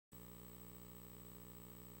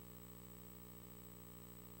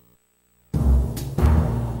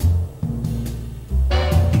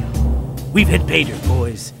We've hit pay dirt,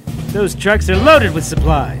 boys. Those trucks are loaded with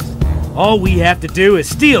supplies. All we have to do is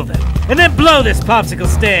steal them, and then blow this popsicle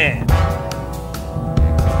stand.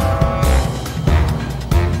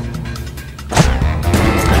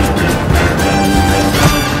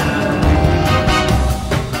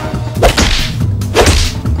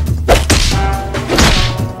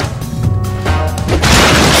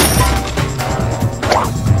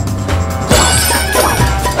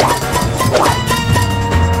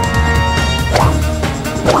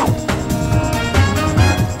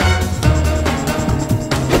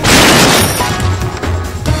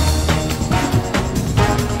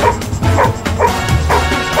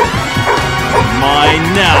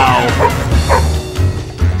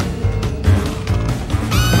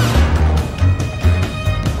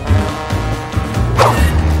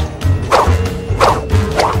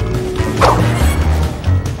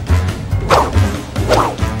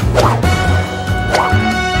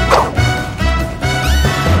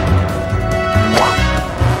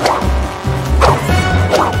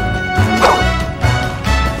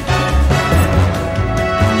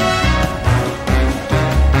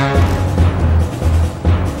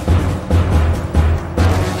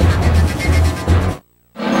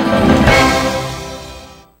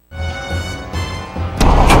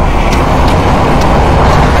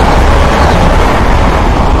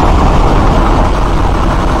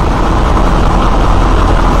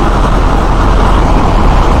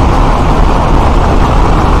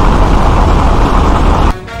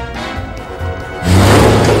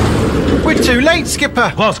 Too late,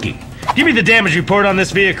 Skipper! Kowalski, give me the damage report on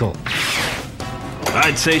this vehicle.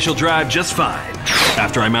 I'd say she'll drive just fine.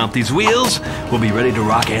 After I mount these wheels, we'll be ready to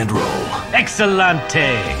rock and roll.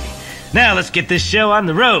 Excellente! Now let's get this show on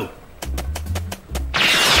the road.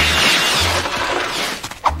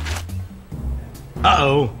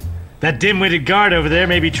 Uh-oh. That dim-witted guard over there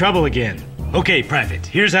may be trouble again. Okay, Private,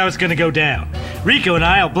 here's how it's gonna go down. Rico and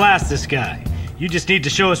I'll blast this guy. You just need to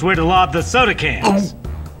show us where to lob the soda cans.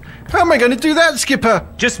 How am I going to do that, Skipper?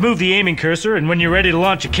 Just move the aiming cursor, and when you're ready to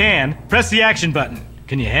launch a can, press the action button.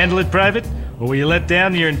 Can you handle it, Private? Or will you let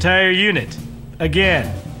down your entire unit? Again.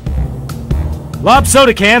 Lob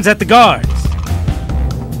soda cans at the guards.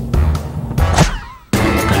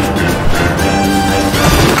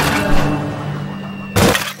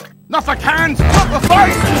 Not the cans, not the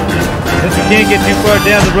face! Since we can't get too far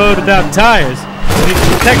down the road without tires, we need to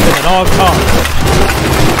protect them at all costs.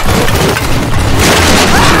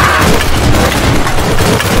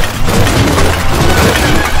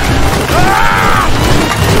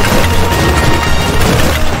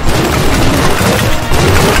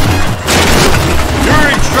 You're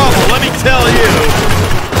in trouble, let me tell you!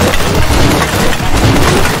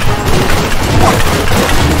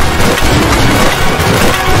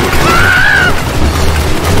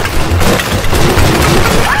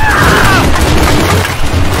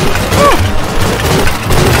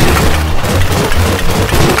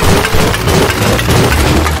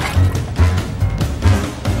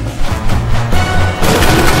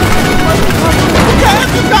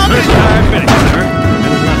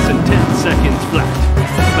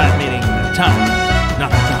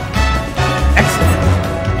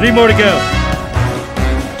 Three more to go.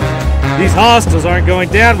 These hostiles aren't going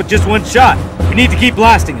down with just one shot. We need to keep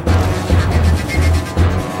blasting them.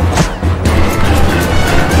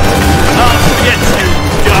 I'll get you,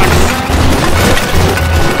 ducks!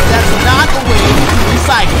 That's not the way to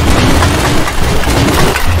recycle.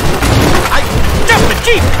 Jump the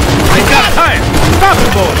Jeep! I got a tire! Stop him,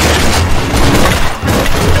 boys!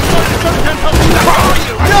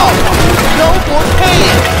 No! No more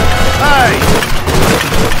cans! Hey!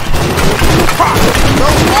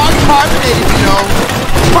 Those aren't carbonated, you know.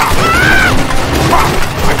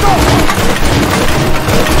 I go!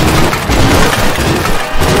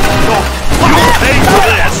 I'll pay for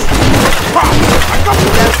this!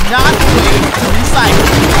 That's not the way to recycle.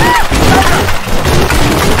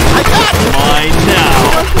 I got it! Mine now!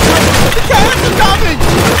 The cans are coming!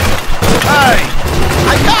 Hey! I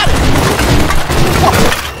got it!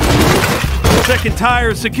 Second tire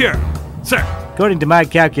is secure. Sir. According to my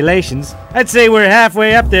calculations, I'd say we're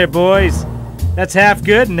halfway up there, boys. That's half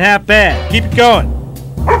good and half bad. Keep it going.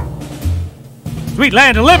 Sweet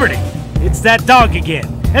land of liberty! It's that dog again,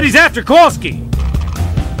 and he's after Kowalski.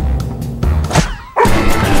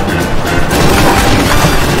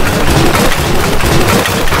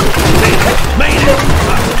 Made it!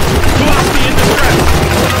 Kowalski in distress!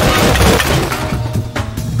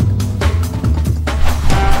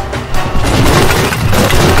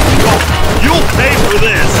 You'll pay for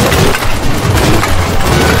this!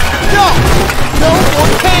 No! No more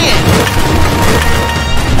cans!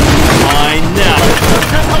 Mine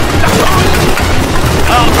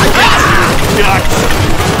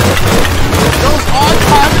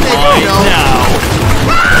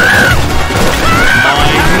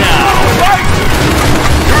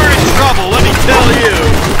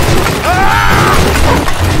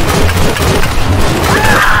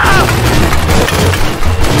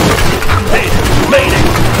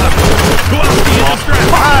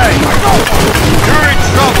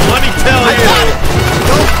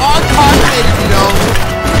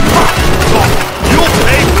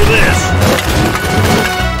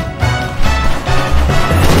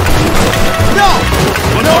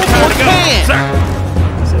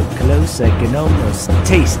I can almost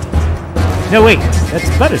taste it. No, wait, that's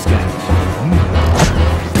butterscotch.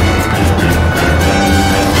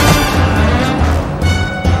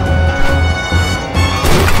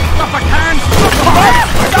 Stop the cans! Stop the fight!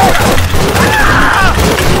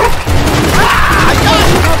 I got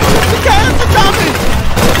it! The cans are coming!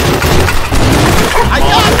 I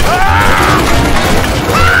got it!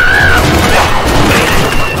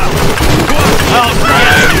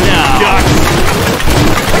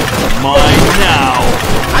 Mine now.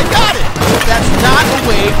 I got it! That's not a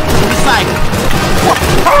way to recycle.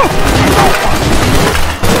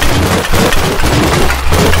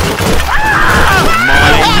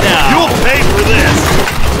 Mine now. You'll pay for this!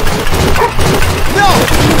 No!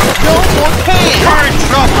 No more cans! You're in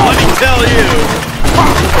trouble, let me tell you.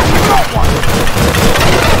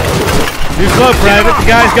 Too slow, Private. The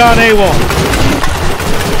guy's gone AWOL.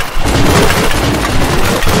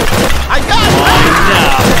 I got it! Mine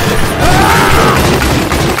now.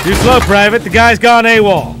 Too slow, Private. The guy's gone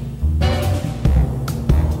AWOL.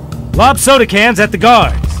 Lob soda cans at the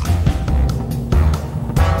guards.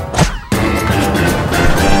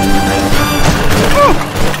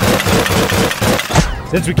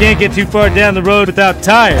 Since we can't get too far down the road without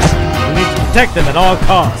tires, we need to protect them at all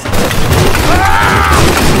costs.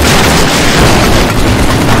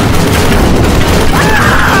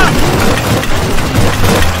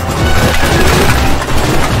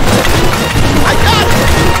 I got it!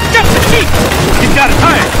 Get the Jeep! He's got a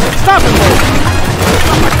tire! Stop him, Lord!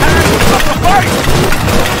 Stop the cans! Stop the fight!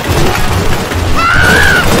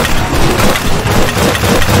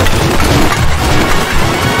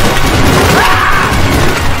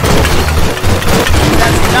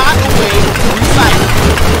 That's not a way to recycle.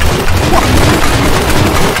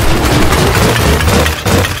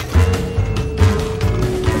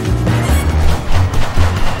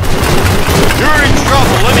 You're in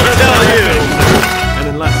trouble, let me tell you. And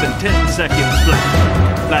in less than 10 seconds flat.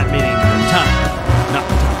 Flat meaning time, not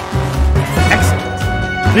time.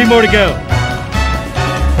 Excellent. 3 more to go.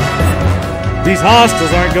 These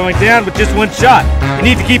hostiles aren't going down with just one shot. You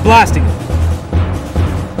need to keep blasting them.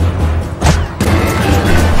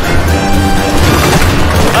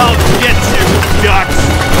 I'll get you, ducks.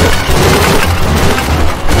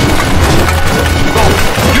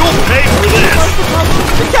 You'll pay for this.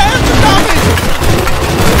 The cans are coming!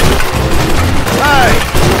 Hey!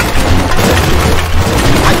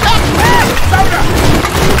 I got it! Soda!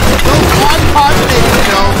 Those uncarbonated, you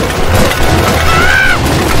know.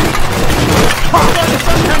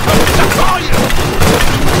 That's all you!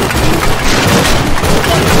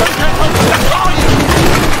 That's all you!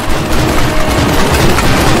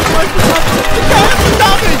 The cans are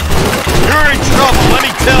coming! You're in trouble, let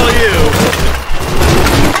me tell you.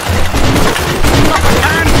 Stop the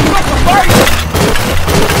cans! Stop the fight!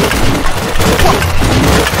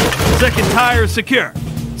 Second tire is secure.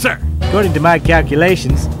 Sir. According to my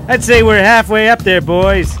calculations, I'd say we're halfway up there,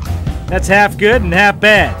 boys. That's half good and half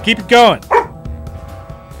bad. Keep it going.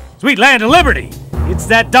 Sweet land of liberty! It's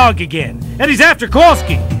that dog again, and he's after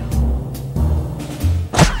Kowalski.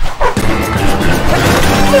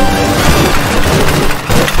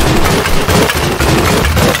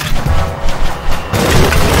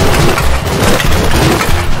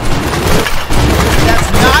 That's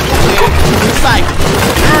not a way to recycle.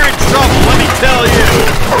 You're in trouble, let me tell you.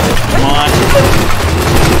 Come on.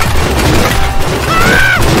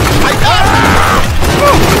 I got it!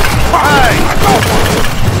 Hey!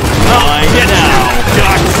 Mine now,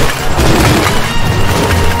 ducks.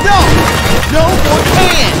 No! No more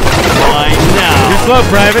cans! Mine now. Too slow,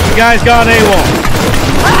 Private. The guy's gone AWOL.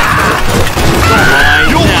 Mine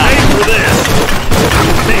You'll now. pay for this!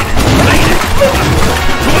 Made it!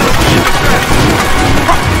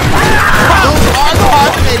 Those are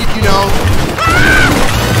carbonated, you know.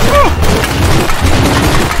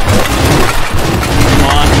 Come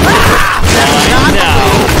on. That's Mine not a now.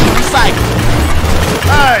 way to recycle.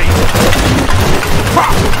 Hey!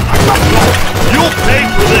 You'll pay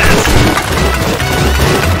for this!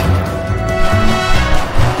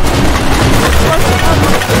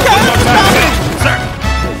 The cans are coming! Sir!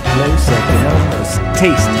 Close, I can almost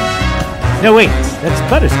taste it. No, wait, that's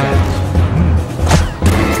butterscotch.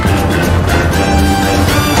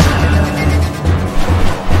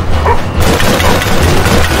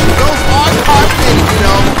 Those are carbonated, you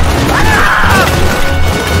know.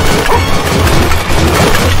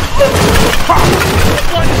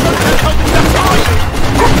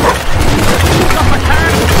 Stop the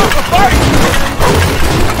cans! Stop the fight!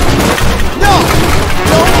 No!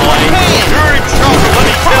 No more Mine. cans! You're in trouble, let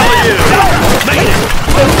me tell you. Made it!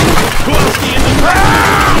 Kowalski in the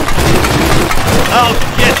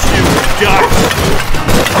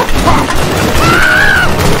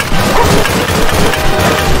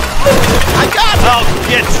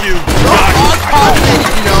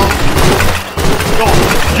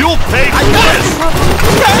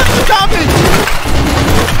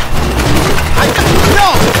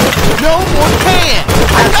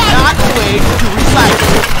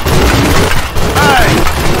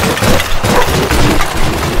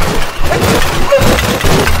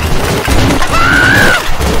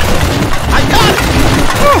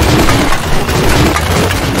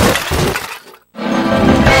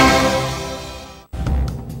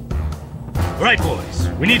Right, boys.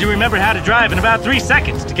 We need to remember how to drive in about 3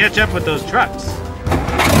 seconds to catch up with those trucks.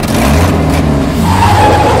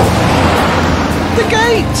 The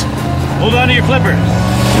gate! Hold on to your flippers.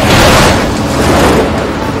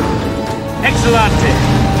 Excellente.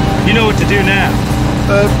 You know what to do now.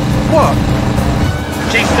 What?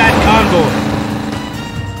 Chase that convoy.